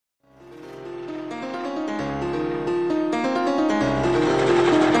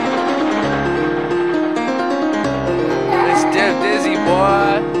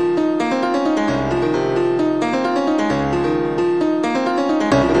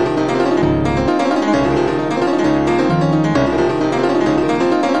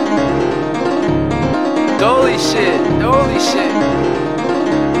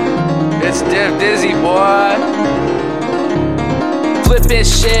It's Div Dizzy, boy. Flipping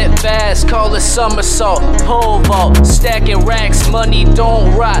shit fast, call it somersault, pole vault, stacking racks, money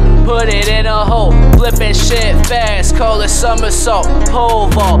don't rot, put it in a hole. Flipping shit fast, call it somersault, pole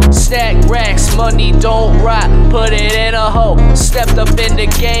vault, stack racks, money don't rot, put it in a hole. Stepped up in the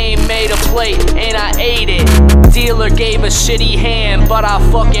game, made a plate, and I ate it. Dealer gave a shitty hand, but I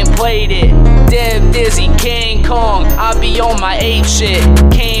fucking played it. Div Dizzy, King Kong, I be on my ape shit.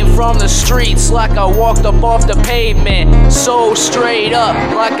 Came from the streets like I walked up off the pavement. So straight up,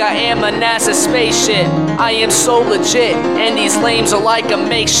 like I am a NASA spaceship. I am so legit, and these lames are like a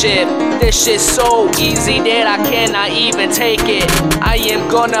makeshift. This shit's so easy that I cannot even take it. I am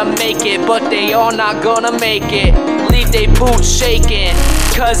gonna make it, but they all not gonna make it. Leave they boots shaking,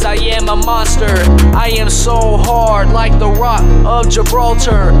 cause I am a monster. I am so hard like the rock of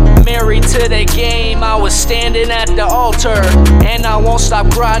Gibraltar. Married to the game, I was standing at the altar. And I won't stop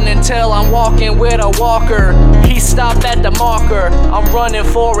grinding until I'm walking with a walker. He stopped at the marker, I'm running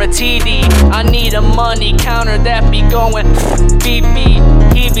for a TD. I need a money counter that be going beep beep.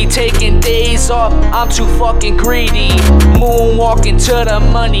 He be taking days off, I'm too fucking greedy. Moonwalking to the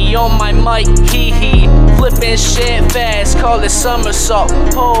money on my mic, hee hee. Flipping shit fast, call it somersault,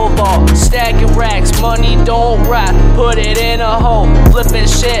 pole vault, stacking racks, money don't rot, put it in a hole. Flipping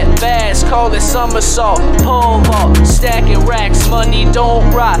shit fast, call it somersault, pole vault, stacking racks, money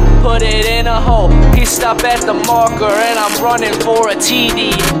don't rot, put it in a hole. He stopped at the marker and I'm running for a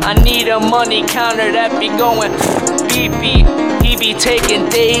TD. I need a money counter that be going beep beep. He be taking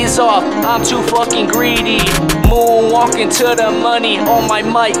days off, I'm too fucking greedy. Moonwalking to the money on my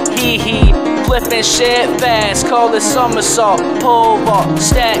mic, hee hee. Flipping shit fast, call it somersault, pole vault,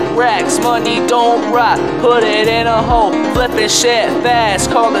 stack racks, money don't rot, put it in a hole. Flipping shit fast,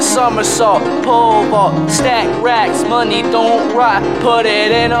 call it somersault, pole vault, stack racks, money don't rot, put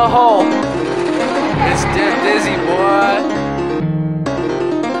it in a hole. It's Div Dizzy, boy.